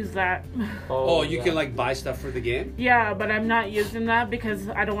don't use that. Oh, you yeah. can like buy stuff for the game. Yeah, but I'm not using that because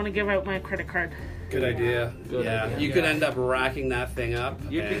I don't want to give out my credit card. Good idea. Good yeah, idea. you could Yeah. end up racking that thing up.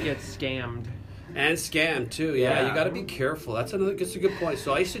 you and- could get scammed. And scam too, yeah. Yeah. You got to be careful. That's a good point.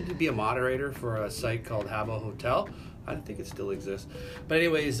 So I used to be a moderator for a site called Habbo Hotel. I think it still exists. But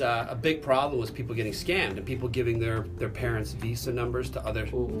anyways, a big problem was people getting scammed and people giving their parents' Visa numbers to other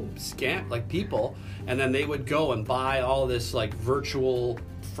Ooh. people, and then they would go and buy all this like virtual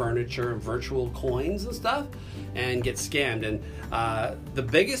furniture and virtual coins and stuff, and get scammed. And the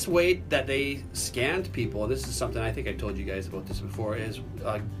biggest way that they scammed people, and this is something I think I told you guys about this before, is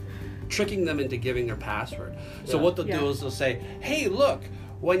tricking them into giving their password. So Yeah. what they'll Yeah. do is they'll say, "Hey, look,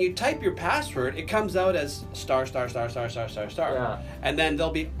 when you type your password, it comes out as star star star star star star star." Yeah. And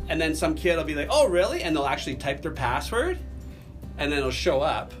then some kid will be like, "Oh, really?" And they'll actually type their password, and then it'll show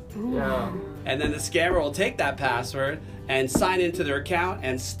up. Yeah. And then the scammer will take that password and sign into their account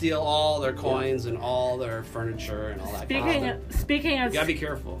and steal all their coins and all their furniture and all that kind of stuff. Speaking of You gotta be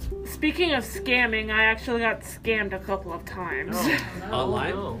careful. speaking of scamming, I actually got scammed a couple of times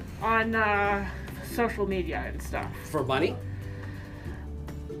Online? Oh, on social media and stuff. For money?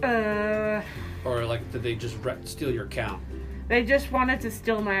 Uh, Or like did they just steal your account? they just wanted to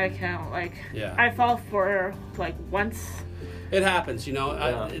steal my account. Like, Yeah. I fall for like once. It happens, you know.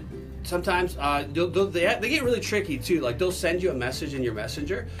 Yeah. Sometimes they get really tricky too. Like they'll send you a message in your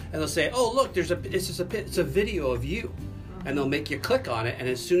messenger, and they'll say, "Oh, look, it's a video of you," and they'll make you click on it, and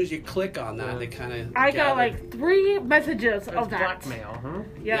as soon as you click on that, they kind of. I got like 3 messages That's of that. blackmail, huh?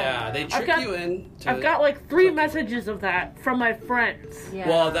 Yeah, they trick you in. I've got like 3 messages of that from my friends. Yeah.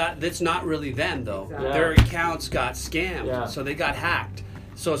 Well, that's not really them though. Exactly. Their accounts got scammed, Yeah. so they got hacked.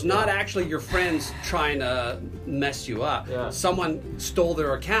 So it's not actually your friends trying to mess you up. Yeah. Someone stole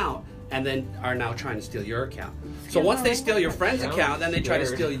their account and then are now trying to steal your account. So once they steal your friend's Sounds account, then they try to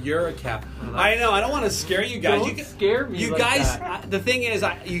scared. steal your account. I know. I don't want to scare you guys. Don't scare me You like guys. that. The thing is,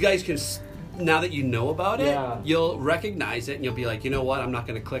 you guys can. Now that you know about it, Yeah. you'll recognize it and you'll be like, you know what? I'm not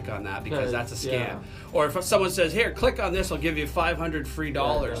going to click on that because that's a scam. Yeah. Or if someone says, here, click on this, I'll give you $500 free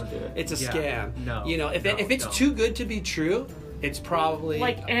dollars. don't do it. It's a Yeah. scam. No, You know, if no, it's no. too good to be true, it's probably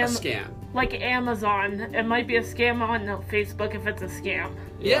Like a scam. Like Amazon. It might be a scam on Yeah, Facebook if it's a scam.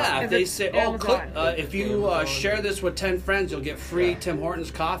 if If they it's say, oh, click, Amazon. if you Amazon. share this with 10 friends, you'll get free Yeah. Tim Hortons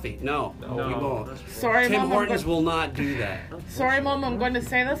coffee. No, No, we won't. that's- Sorry, Tim Mom. Hortons will not do that. Sorry, Mom. I'm going to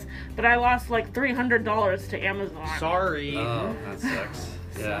say this, but I lost like $300 to Amazon. Sorry. Oh, that sucks.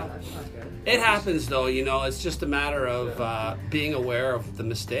 Yeah. That's not good. It happens though, you know. It's just a matter of being aware of the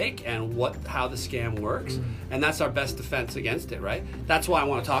mistake and how the scam works, and that's our best defense against it, right? That's why I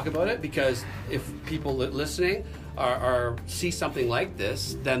want to talk about it, because if people listening are see something like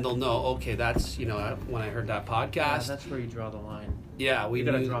this, then they'll know. Okay, that's when I heard that Yeah, podcast. that's where you draw the line. Yeah, we You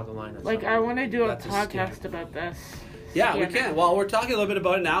gotta knew- draw the line. At Like, some I point. want to do a That's a podcast about this. Yeah, we Yeah. can. Well, we're talking a little bit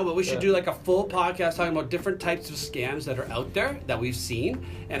about it now, but we should Yeah. do like a full podcast talking about different types of scams that are out there that we've seen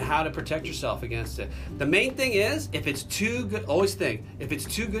and how to protect yourself against it. The main thing is, if it's too good, always think, if it's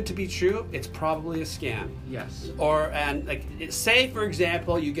too good to be true, it's probably a scam. Yes. Say, for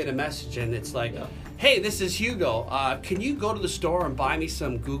example, you get a message and it's like, Yeah. hey, this is Hugo. Can you go to the store and buy me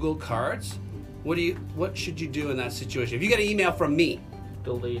some Google cards? What should you do in that situation? If you get an email from me,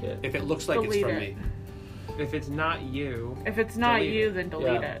 Delete it. if it looks like Delete it's from it. me. If it's not you, If it's not Delete you, it. then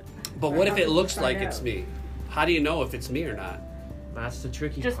delete Yeah. it. But what How if it did you looks find like out? it's me? How do you know if it's me or not? that's the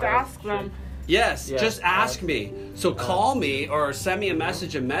tricky Just part. ask them. Yes, Yeah, just ask ask. me. So call me or send me a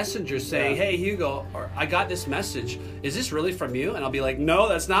message in Messenger saying, Yeah. hey, Hugo, or I got this message. Is this really from you? And I'll be like, no,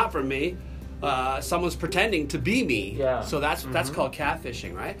 that's not from me. Someone's pretending to be me. Yeah. So that's called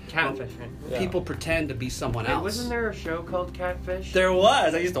catfishing, right? Catfishing. Yeah. People pretend to be someone Hey, else. wasn't there a show called Catfish? There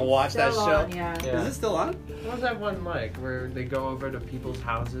was. I used to watch that Still show. on, yeah. Yeah. Is it still on? What was that one like where they go over to people's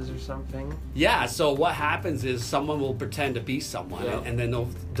houses or something? Yeah, so what happens is someone will pretend to be someone Yeah. and then they'll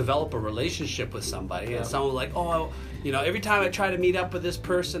develop a relationship with somebody Yeah. and someone will like, oh, every time I try to meet up with this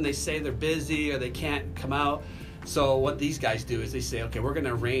person, they say they're busy or they can't come out. So what these guys do is they say, okay, we're going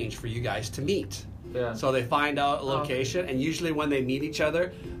to arrange for you guys to meet. Yeah. So they find out a Oh. location, and usually when they meet each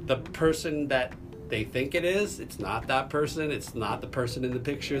other, the person that they think it is, it's not that person. It's not the person in the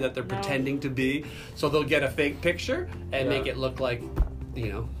picture that they're No. pretending to be. So they'll get a fake picture and Yeah. make it look like,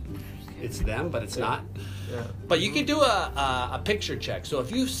 it's them, but it's not. Yeah. But you can do a picture check. So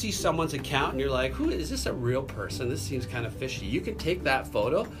if you see someone's account and you're like, "Who is this? A real person? This seems kind of fishy." You can take that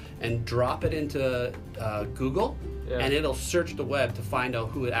photo and drop it into Google, Yeah. and it'll search the web to find out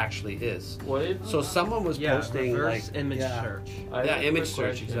who it actually is. What if So someone was Yeah, posting reverse like image yeah. search. I Yeah, have a image quick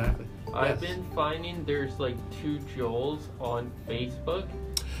search, question. exactly. I've Yes. been finding there's like 2 Joels on Facebook,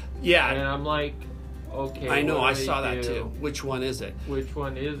 and Yeah, I'm like, okay. I know. what I do saw they that do? too. Which one is it? Which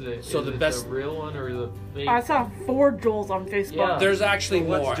one is it? So Is the it best- the real one or the fake? I saw 4 Joels on Facebook. Yeah. There's actually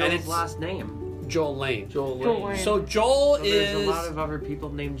What's more, and Joel's it's last name? Joel Lane. Joel Joel Lane. Lane. So Joel So is there's a lot of other people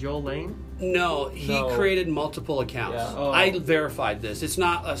named Joel Lane. No, he No. created multiple accounts. Yeah. Oh. I verified this. It's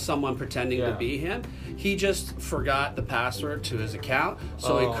not someone pretending to Yeah. be him. He just forgot the password to his account,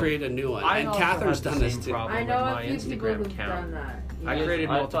 so Oh. he created a new one. I and also Catherine's had the done this same too. problem. I know with a my few people Instagram who've account. done that. I Yeah. created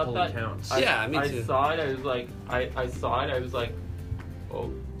I multiple thought that- accounts. Yeah, me I too. saw it. I was like, I saw it. I was like,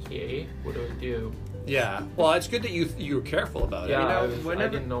 okay, what do I do? Yeah. Well, it's good that you were careful about Yeah, it. know, I whenever-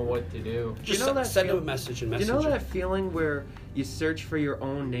 didn't know what to do. Just You know that send him a feel- message in Do you Messenger. know that feeling where you search for your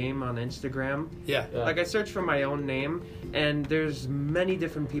own name on Instagram? Yeah. Yeah. Like I searched for my own name, and there's many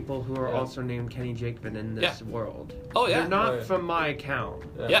different people who are Yeah. also named Kenny Jakeman in this world. Oh yeah. They're not Oh, yeah. from my account.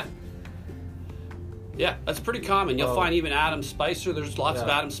 Yeah. Yeah, that's pretty common. You'll Oh. find even Adam Spicer. There's lots of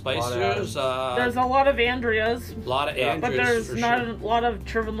Yeah, Adam a lot of Spicers. There's a lot of Andreas, a lot of Yeah. Andrews. but there's for not sure. a lot of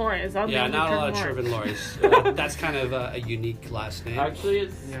Trevin Lawrence. Yeah, not a lot of Trevin Lawrence. That's kind of a unique last name. Actually,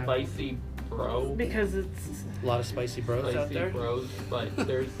 it's Yeah. Spicy Bro. Because it's A lot of spicy bros out Spicy there. Bros, but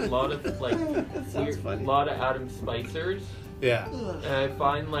there's a lot of like Sounds weird, funny. lot of Adam Spicers, Yeah. and I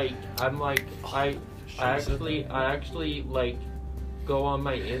find like I actually like go on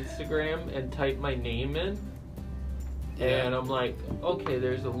my Instagram and type my name in, Yeah. and I'm like, okay,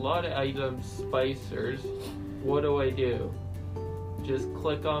 there's a lot of Adam Spicers, what do? Just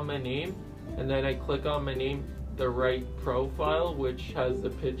click on my name, and then I click on my name, the right profile, which has the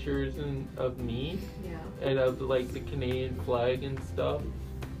pictures of me Yeah. and of like the Canadian flag and stuff.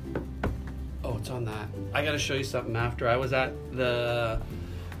 Oh, it's on that. I gotta show you something after. I was at the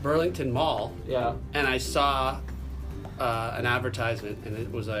Burlington Mall Yeah. and I saw an advertisement, and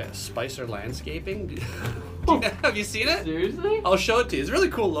it was a Spicer Landscaping. Have you seen it? Seriously? I'll show it to you. It's a really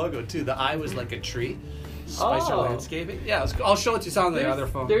cool logo too. The eye was like a tree. Spicer Oh. Landscaping. Yeah, I'll show it to you. It's on the other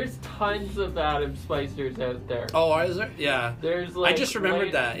phone. There's tons of Adam Spicers out there. Oh, is there? Yeah. There's like I just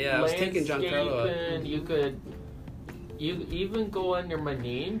remembered that. Yeah, I was taking Giancarlo. landscaping. You even go under my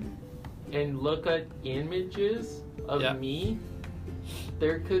name and look at images of Yeah. me.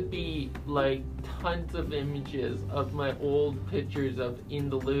 There could be like tons of images of my old pictures of In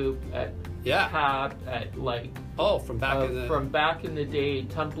the Loop at Yeah. Cap at like Oh, from back in the. from back in the day,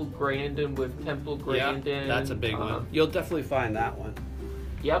 Temple Grandin with Temple yeah, Grandin. that's a big one. You'll definitely find that one.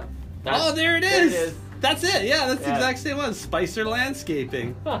 Yep. Oh, there it is. That's it. Yeah, that's the Yeah. exact same one. Spicer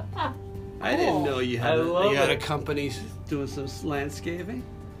Landscaping. I didn't know you had I love a it. company doing some landscaping.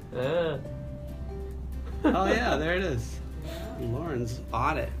 Yeah. Oh yeah, there it is. Lauren's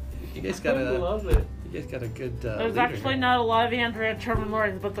on it. You guys got I a love it. good. There's leader actually here. not a lot of Andrea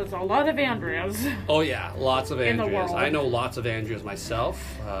Trevor but there's a lot of Andreas. Oh yeah, lots of in the Andreas. world. I know lots of Andreas myself.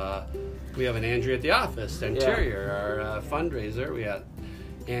 We have an Andrea at the office, Interior, our fundraiser. We have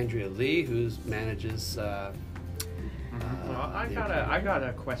Andrea Lee, who manages. Well, I the got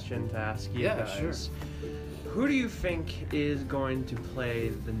a question to ask you Yeah, guys. Who do you think is going to play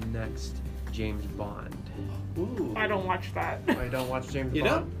the next James Bond? Ooh. I don't watch that. I don't watch James You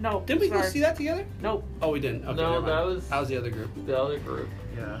Bond. don't? No. Didn't we go sorry. see that together? Nope. Oh, we didn't. Okay, No, never mind. that was- How's the other group? The other group.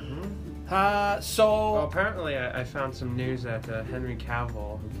 Yeah. Well, So apparently I found some news that Henry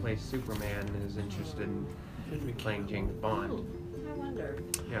Cavill, who plays Superman, is interested in playing James Bond. I wonder.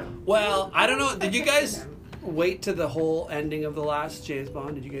 Yeah. well, I don't know. Did you guys wait to the whole ending of the last James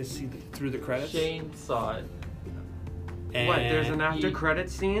Bond? Did you guys see through the credits? Shane saw it. And What? There's an after he- credit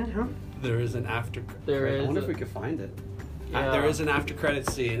scene? Huh? There is an after. There I is wonder if a- we could find it. Yeah. There is an after credit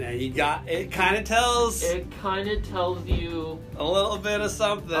scene, and you got it. Kind of tells It kind of tells you a little bit of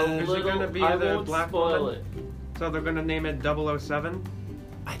something. a Is it little. gonna be I the won't black spoil woman? it. So they're gonna name it 007?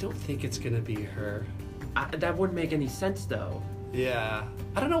 I don't think it's gonna be her. That wouldn't make any sense though. Yeah,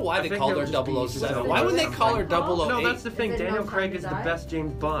 I don't know why I they think called it'll her just be 007. just Why would they call her something. 008? No, that's the thing. Is it Daniel No Craig Time is to the Die? best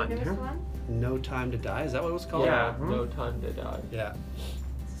James Bond. The newest Huh? one? No Time to Die. Is that what it was called? Yeah. No Time to Die. Yeah.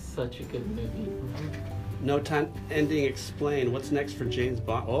 Such a good movie. No Time. Ending explained. What's next for James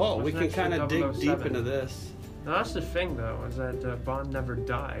Bond? Oh, What's we can next for kind of dig deep 007? into this. No, that's the thing though, is that Bond never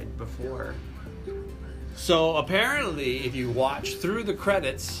died before. So apparently, if you watch through the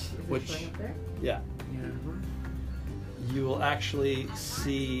credits, Is it which showing up there? yeah, Yeah. you will actually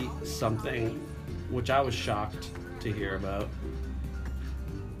see something which I was shocked to hear about,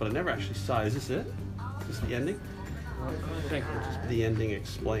 but I never actually saw. Is this it? Is this the ending? I think we'll just The ending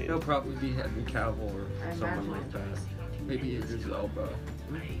explained. He'll probably be Henry Cavill or I someone imagine. like that. Maybe Idris Elba.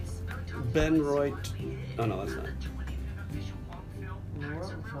 Ben Roy. Oh no, that's not.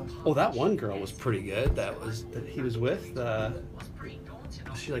 Oh, that one girl was pretty good. That he was with.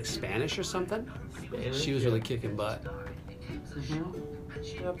 Was she like Spanish or something? Spanish, She was yeah. really kicking butt.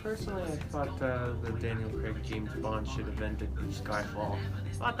 Yeah, personally, I thought the Daniel Craig James Bond should have ended with Skyfall.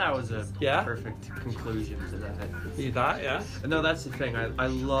 I thought that was a Yeah? perfect conclusion to that. You thought, yeah? No, that's the thing. I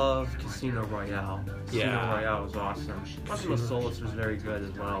love Casino Royale. Casino Yeah. Royale was awesome. Quantum of Solace was very good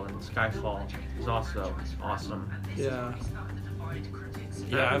as well, and Skyfall was also awesome. Yeah. I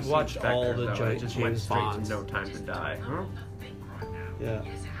Yeah, haven't I've seen watched Spectre, all the though. It just went James straight Bonds. to No Time to Die. Huh? Yeah.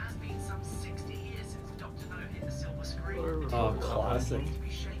 Oh, classic.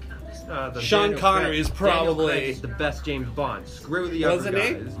 The Sean Daniel Connery Craig- is Daniel probably- Craig is the best James Bond. Screw the Wasn't other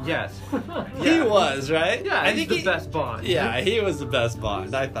he? guys. Yes. He Yeah. was, right? Yeah, I he's think the he, best Bond. Yeah, he was the best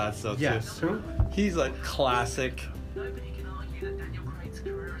Bond. I thought so too. Yes. Huh? He's a classic.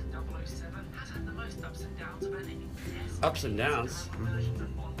 Ups and downs.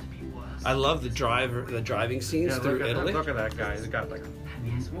 I love the driving scenes Yeah, through Italy. look at that guy. He's got like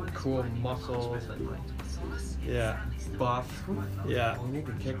cool muscles and like Yeah, buff. yeah. You need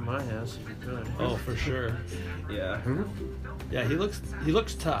to kick my ass if you could. Oh, for sure. Yeah. Yeah, he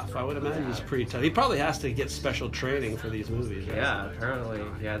looks tough. I would imagine he's pretty tough. He probably has to get special training for these movies. Right? Yeah, apparently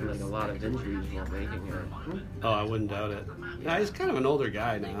he had like a lot of injuries while making it. Oh, I wouldn't doubt it. Yeah, he's kind of an older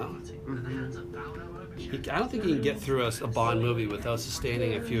guy now. I don't think he can get through a Bond movie without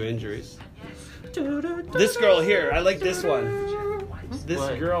sustaining a few injuries. This girl here, I like this one. This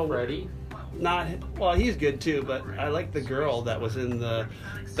What, girl, Freddy? not well. He's good too, but I like the girl that was in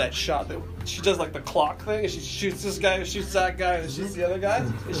that shot that she does like the clock thing, and she shoots this guy, shoots that guy, and shoots the other guy.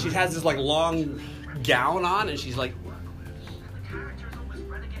 And she has this like long gown on, and she's like.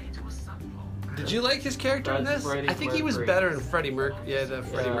 Did you like his character in That's this? Freddie I think he was Mercury. better in Freddie Mercury. Yeah, the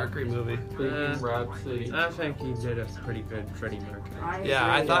Freddie Yeah. Mercury movie. Bohemian Rhapsody. I think he did a pretty good Freddie Mercury.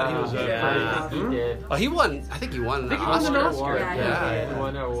 Yeah, I thought he was a Yeah. pretty. He did. Oh, he won. I think he won an think he won an Oscar. Oscar. Yeah, Yeah. He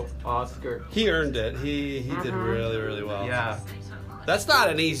won an Oscar. He earned it. He did really, really well. Yeah. That's not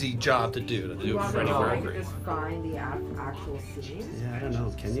an easy job to do You want me Freddie to like Mercury. just find the actual scenes? Yeah, I don't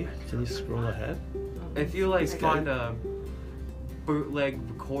know. Can you scroll ahead? If you like Okay. find a bootleg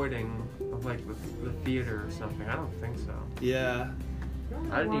recording of like the theater or something, I don't think so. Yeah.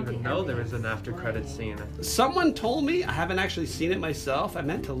 I didn't even know there was an after credit scene. Someone told me. I haven't actually seen it myself. I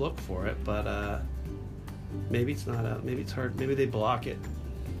meant to look for it, but maybe it's not out. Maybe it's hard. Maybe they block it.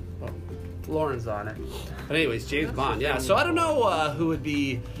 Well, Lauren's on it. But anyways, James Bond. Yeah. So I don't know who would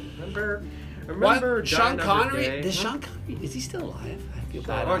be. Remember What? Sean Die Another Connery? Day? Is Sean Connery? Is he still alive? I feel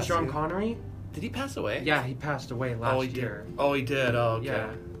bad. Oh, Sean Connery? Did he pass away? Yeah, he passed away last he did. year. Oh, he did. Oh, okay. Yeah.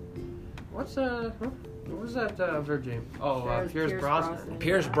 What's what was that Virgin? Oh, Pierce Brosnan.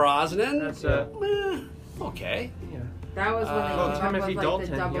 Pierce Brosnan. That's okay. yeah. That was when they Well, came up Timothy with, like,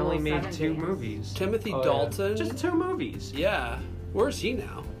 Dalton, the he only made 007 two games. movies. Timothy Oh, yeah. Dalton. Just 2 movies. Yeah. Where's he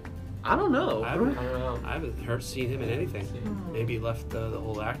now? I don't know. I don't know. I haven't seen him in anything. Maybe he left the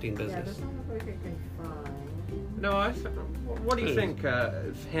whole acting Yeah, business. this one looks like I can find. No, what do you think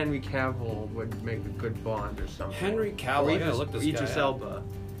if Henry Cavill would make a good Bond or something? Henry Cavill. Or I gotta look this Idris guy up. Elba.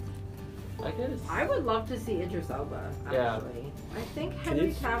 I guess. I would love to see Idris Elba, actually. Yeah. I think Can Henry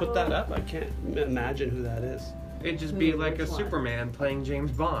you Cavill... put that up? I can't imagine who that is. It'd just be like a Which one? Superman playing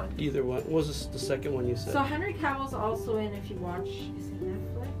James Bond. Either one. What was this, the second one you said? So Henry Cavill's also in, if you watch, is it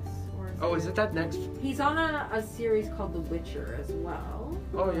Netflix? Or Oh, is it that next? He's on a series called The Witcher as well.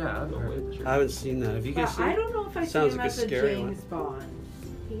 Oh yeah. The Witcher. I haven't seen that. Have you guys But seen I it? don't know if I see Sounds him like a as a scary James Bond.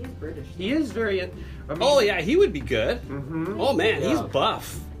 He is British. He is very. I mean, Oh, yeah, he would be good. Mm-hmm. Oh, man, he's Yeah.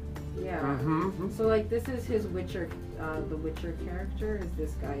 buff. Yeah. Mm-hmm. So like this is his Witcher, the Witcher character is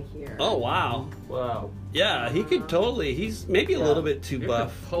this guy here. Oh, wow. Wow. Yeah, he could totally. He's maybe a Yeah. little bit too You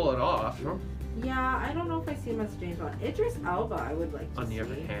buff. could pull it off. Huh? Yeah, I don't know if I see him as James Bond. Idris Elba, I would like to On the see.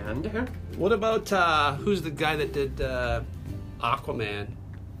 other hand, What about, who's the guy that did Aquaman?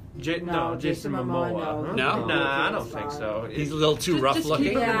 No, Jason Momoa. No? Nah, I don't think so. He's a little too Just- rough just looking.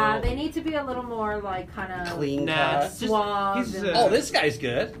 keep it Yeah, low. they need to be a little more like kind of Clean Nah, cut. it's just- suave. he's, and- Oh, this guy's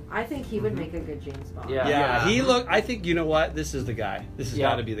good. I think he would make a good James Bond. Yeah. Yeah, he Yeah. look. I think you know what. This is the guy. This has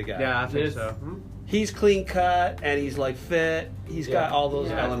Yeah. got to be the guy. Yeah, I think This- so. Hmm? He's clean cut and he's like fit. He's Yeah. got all those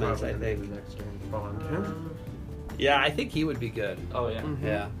Yeah. elements. I Probably gonna be think. the next James Bond. Yeah, I think he would be good. Oh yeah. Mhm.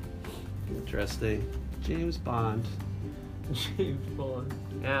 Yeah. Interesting. James Bond. James Bond.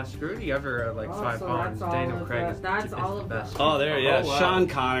 Yeah, screw the other like Oh, 5 so Bonds. that's all Daniel of Craig the- is, that's is all the of the- best. Oh, there, yeah. Oh, wow. Sean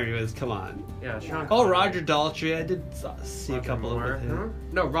Connery was. Come on. Yeah, Sean. Oh, Connery. Roger Daltrey. I did see a Roger couple Moore. of him. Huh?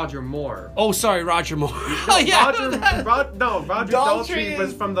 No, Roger Moore. Oh, sorry, Roger Moore. No, yeah. Roger Daltrey Daltrey was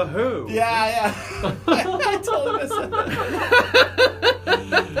is- from The Who. Yeah. I totally missed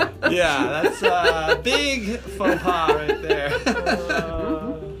that. Yeah, that's a big faux pas right there.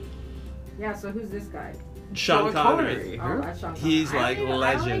 Yeah, so who's this guy? Sean Connery. Oh, that's Sean Connery. He's like I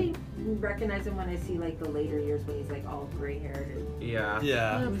legend. only recognize him when I see like the later years when he's like all gray haired. Yeah.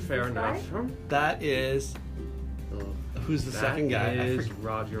 Yeah, Fair This enough. Huh? that is. Who's the second guy? I Is forget-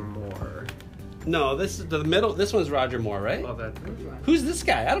 Roger Moore. No, this is the middle. This one's Roger Moore, right? Oh, that. Who's this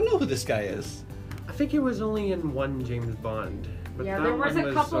guy? I don't know who this guy is. I think he was only in one James Bond. But Yeah, that there was one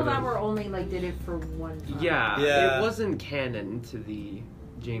a couple sort that of- were only like did it for one time. Yeah, Yeah. it wasn't canon to the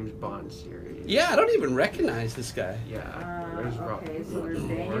James Bond series. Yeah, I don't even recognize this guy. Yeah. There's Okay, so Roger there's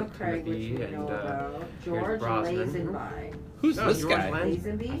Daniel Moore, Craig, which Timothy, we and, know about. here's George Brosnan. Lazenby. Who's No, this George guy? Lan-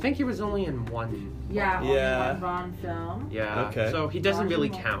 Lazenby? I think he was only in one. Yeah, Yeah. only one Bond film. Yeah. Okay. So he doesn't Roger really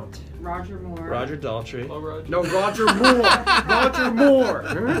Moore. count. Roger Moore. Roger Daltrey. Oh, Roger. No, Roger Moore. Roger Moore.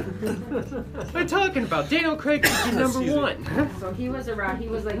 What are you talking about? Daniel Craig should be number Excuse me. one. So he was around. He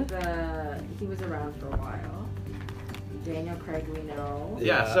was around for a while. Daniel Craig, we know.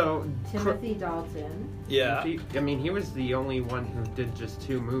 Yeah. So. Timothy Dalton. Yeah. I mean, he was the only one who did just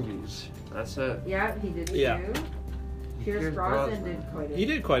 2 movies. That's it. Yeah, he did Yeah. too. Pierce Pierce Brosnan Brosnan. did quite a He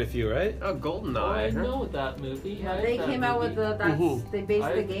did quite a few, right? Oh, Oh, I Goldeneye. know that movie. Yeah, I they have came that out with movie. the that's Mhm. they based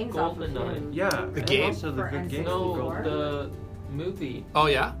I the have games off of GoldenEye. him. Yeah. The and game? Also the For good game. No, Goldeneye. the movie. Oh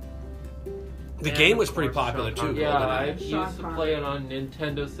yeah. The And game of was pretty course, popular Sean too. Connery. Yeah, GoldenEye. I used to play it on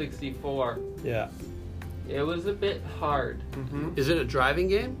Nintendo 64. Yeah. It was a bit hard. Mm-hmm. Is it a driving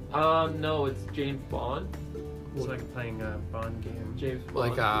game? No, it's James Bond. It's like playing a Bond game. James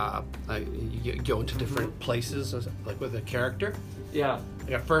Bond. Like you go into different places, like with a character? Yeah.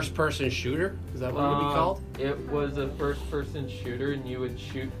 Like a first-person shooter? Is that what it would be called? It was a first-person shooter, and you would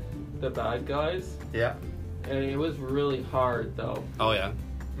shoot the bad guys. Yeah. And it was really hard, though. Oh, yeah.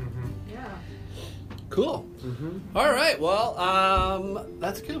 Mm-hmm. Yeah. Cool. Mm-hmm. All right. Well,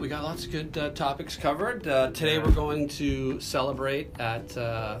 that's good. We got lots of good topics covered. Today we're going to celebrate at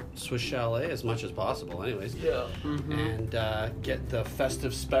Swiss Chalet as much as possible, anyways. Yeah. Mm-hmm. And get the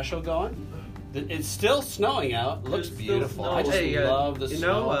festive special going. It's still snowing out. It looks It's still beautiful. snowing. I just love the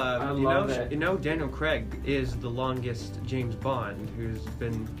snow. I love it. You know, Daniel Craig is the longest James Bond, who's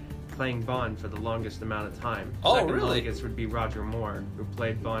been playing Bond for the longest amount of time. Oh, Second really? longest would be Roger Moore, who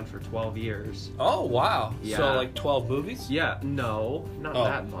played Bond for 12 years. Oh, wow. Yeah. So, like 12 movies? Yeah, no, not Oh.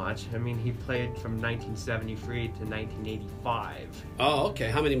 that much. I mean, he played from 1973 to 1985. Oh, okay.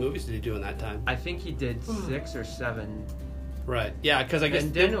 How many movies did he do in that time? I think he did 6 or 7. Right. Yeah, because I guess...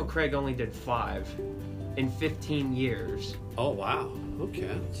 And Daniel Craig only did 5 in 15 years. Oh, wow. Okay.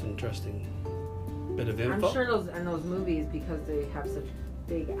 That's an interesting bit of info. I'm sure those movies, because they have such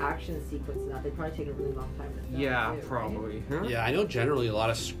big action sequences now, they probably take a really long time to film. Yeah, too, right? probably. Huh? Yeah, I know generally a lot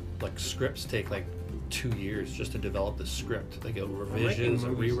of scripts take like 2 years just to develop the script. They go revisions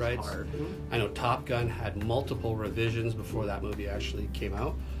and Making movies is rewrites. hard. I know Top Gun had multiple revisions before that movie actually came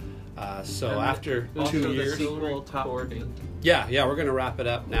out. So And after also 2 the years, sequel, Top recording. yeah, we're gonna wrap it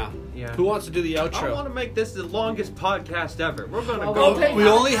up now. Yeah. Who wants to do the I outro? want to make this the longest podcast ever. We're gonna Oh, go. okay. We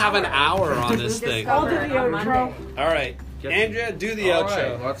only have an hour on this thing. All I'll do the on outro. Monday. right, Get- Andrea, do the All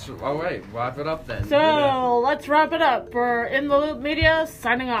outro. right, wait, wrap it up then. So let's wrap it up. We're In the Loop Media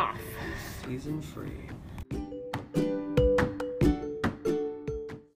signing off. Season 3.